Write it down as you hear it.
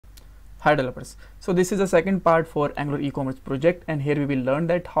Hi developers. So this is the second part for Angular e-commerce project, and here we will learn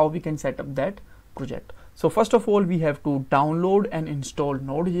that how we can set up that project. So first of all, we have to download and install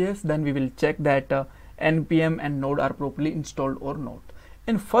Node.js. Then we will check that NPM and Node are properly installed or not.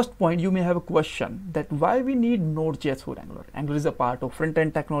 In first point, you may have a question that why we need Node.js for Angular. Angular is a part of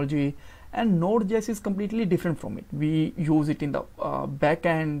front-end technology, and Node.js is completely different from it. We use it in the back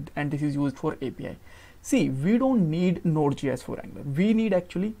end, and this is used for API. See, we don't need Node.js for Angular. We need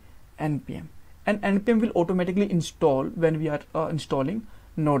actually NPM, and NPM will automatically install when we are installing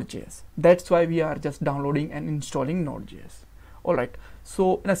Node.js. That's why we are just downloading and installing Node.js. Alright,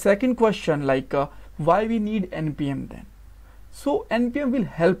 so in a second question, like why we need NPM then? So NPM will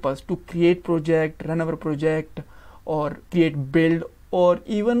help us to create project, run our project, or create build, or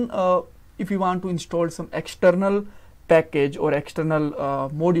even if you want to install some external package or external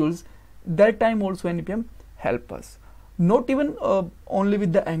modules, that time also NPM help us. Not even only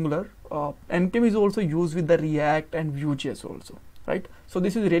with the Angular, NPM is also used with the React and Vue.js also, right? So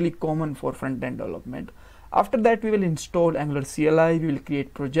this is really common for front-end development. After that, we will install Angular CLI, we will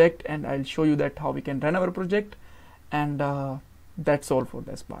create project, and I'll show you that how we can run our project, and that's all for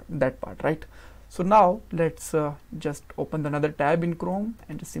that part, right? So now let's just open another tab in Chrome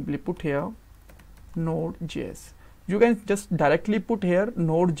and just simply put here Node.js. You can just directly put here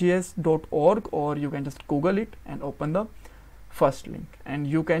nodejs.org, or you can just Google it and open the first link, and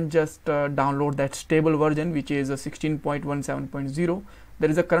you can just download that stable version, which is a 16.17.0. There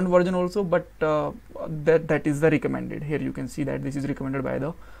is a current version also, but that is the recommended. Here you can see that this is recommended by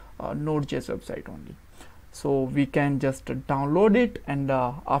the Node.js website only. So we can just download it, and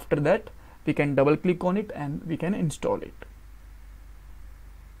after that we can double click on it and we can install it.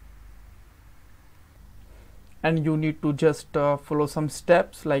 And you need to just follow some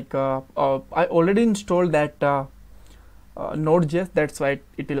steps, like I already installed that Node.js. That's why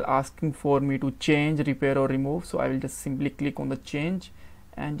it will asking for me to change, repair, or remove. So I will just simply click on the change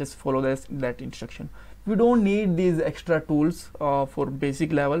and just follow that instruction. We don't need these extra tools for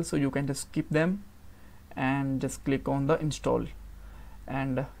basic level, so you can just skip them and just click on the install,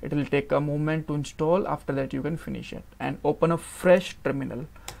 and it will take a moment to install. After that you can finish it and open a fresh terminal.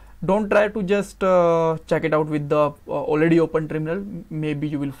 Don't try to just check it out with the already open terminal. Maybe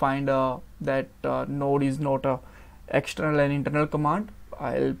you will find that Node is not a external and internal command.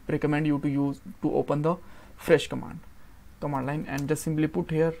 I'll recommend you to open the fresh command line and just simply put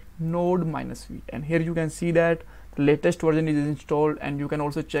here node -v, and here you can see that the latest version is installed, and you can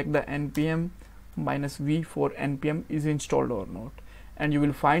also check the npm -v for npm is installed or not, and you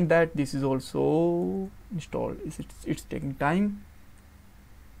will find that this is also installed. It's taking time.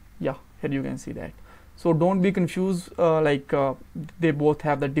 Yeah, here you can see that. So don't be confused, they both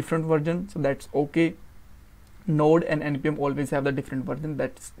have the different version, so that's okay. Node and npm always have the different version.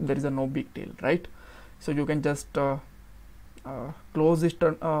 There is a no big deal, right? So you can just close this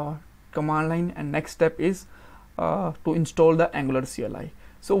command line, and next step is to install the Angular CLI.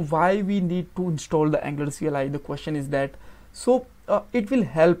 So why we need to install the Angular CLI? The question is that, so it will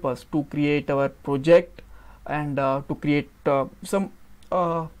help us to create our project and to create some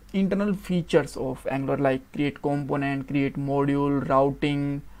internal features of Angular, like create component, create module,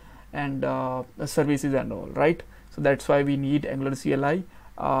 routing, and services and all, right? So that's why we need Angular CLI.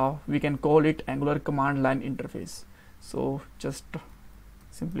 We can call it Angular command line interface. So just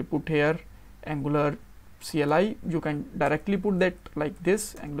simply put here Angular CLI. You can directly put that like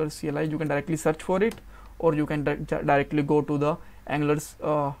this, Angular CLI. You can directly search for it, or you can directly go to the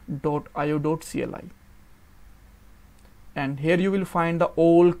angular.io.cli, and here you will find the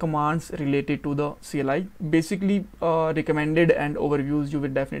all commands related to the CLI. Basically recommended and overviews you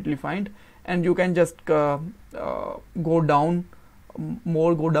will definitely find, and you can just go down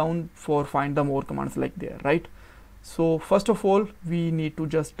for find the more commands like there, right? So first of all, we need to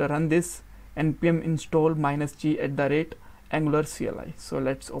just run this npm install -g @angular CLI. So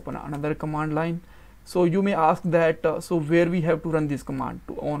let's open another command line. So you may ask that so where we have to run this command,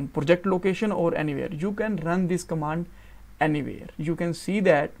 on project location or anywhere? You can run this command anywhere. You can see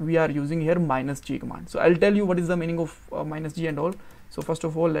that we are using here -g command. So I'll tell you what is the meaning of -g and all. So first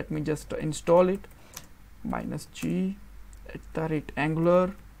of all, let me just install it, -g @angular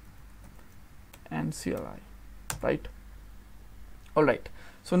and CLI, right? All right.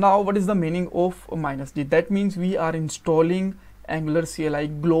 So now what is the meaning of -g? That means we are installing Angular CLI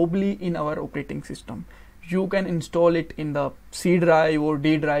globally in our operating system. You can install it in the C drive or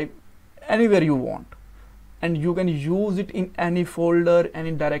D drive, anywhere you want, and you can use it in any folder,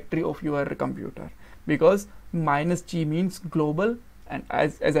 any directory of your computer, because -g means global, and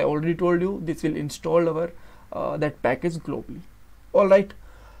as I already told you, this will install our that package globally. All right.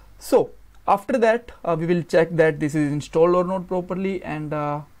 So after that we will check that this is installed or not properly, and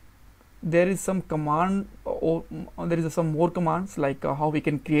there is some command or there is some more commands like how we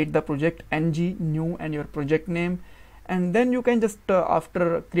can create the project, ng new and your project name, and then you can just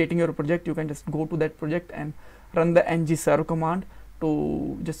after creating your project you can just go to that project and run the ng serve command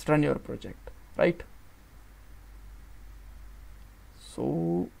to just run your project, right?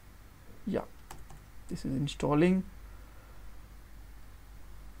 So yeah, this is installing.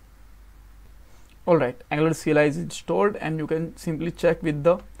 Alright, Angular CLI is installed, and you can simply check with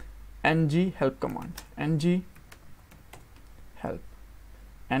the ng help command, ng help,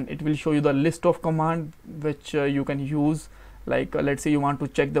 and it will show you the list of command which you can use. Like let's say you want to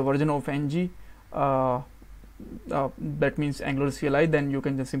check the version of ng, that means Angular CLI, then you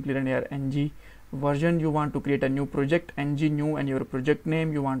can just simply run here ng version. You want to create a new project, ng new and your project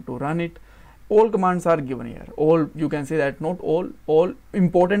name, you want to run it. All commands are given here. All, you can say that not all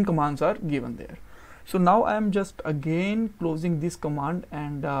important commands are given there. So now I am just again closing this command,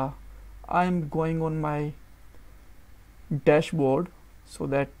 and I am going on my dashboard so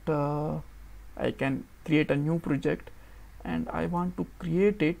that I can create a new project, and I want to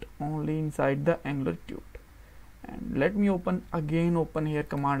create it only inside the Angular tut. And let me open here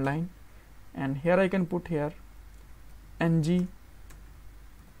command line, and here I can put here ng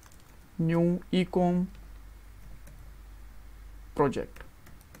new ecom project,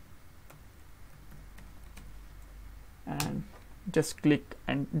 and just click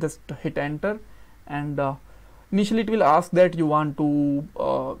and just hit enter, and initially it will ask that you want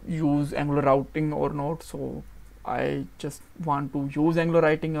to use Angular routing or not. So I just want to use Angular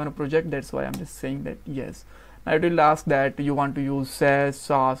routing on a project, that's why I'm just saying that yes. Now it will ask that you want to use SAS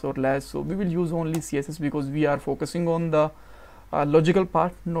or less, so we will use only CSS because we are focusing on the logical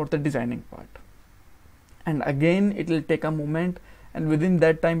part, not the designing part. And again it will take a moment, and within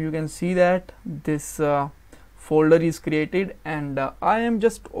that time you can see that this folder is created, and I am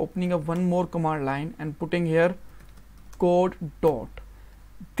just opening up one more command line and putting here code dot.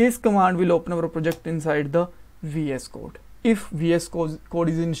 This command will open our project inside the VS Code if VS Code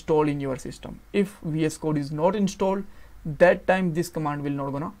is installed in your system. If VS Code is not installed, that time this command will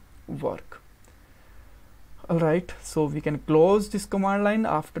not gonna work. Alright, so we can close this command line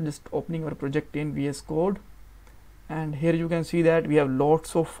after just opening our project in VS Code. And here you can see that we have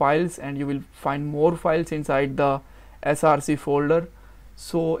lots of files, and you will find more files inside the src folder.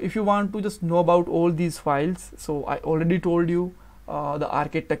 So if you want to just know about all these files, so I already told you the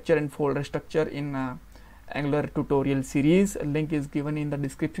architecture and folder structure in Angular tutorial series. A link is given in the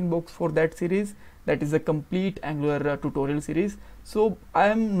description box for that series. That is a complete Angular tutorial series. So I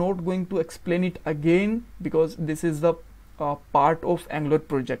am not going to explain it again because this is the part of Angular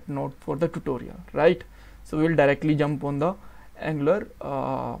project, not for the tutorial, right? So we will directly jump on the Angular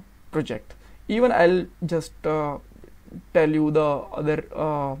project. Even I'll just tell you the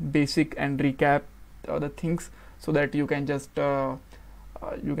other basic and recap the things so that you can just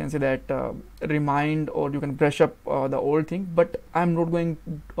you can say that remind, or you can brush up the old thing, but I'm not going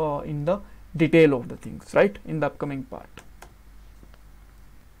in the detail of the things, right, in the upcoming part.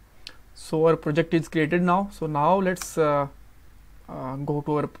 So our project is created now. So now let's go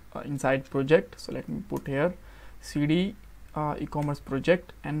to our inside project. So let me put here cd e-commerce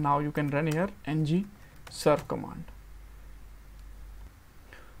project, and now you can run here ng serve command.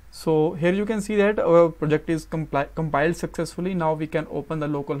 So here you can see that our project is compiled successfully. Now we can open the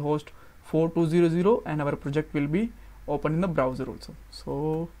localhost 4200 and our project will be open in the browser also.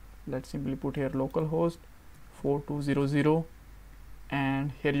 So let's simply put here localhost 4200,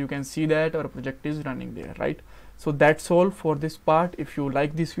 and here you can see that our project is running there, right? So that's all for this part. If you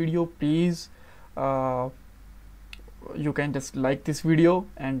like this video, please you can just like this video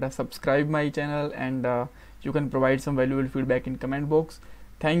and subscribe my channel, and you can provide some valuable feedback in comment box.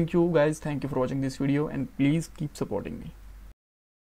 Thank you guys, thank you for watching this video, and please keep supporting me.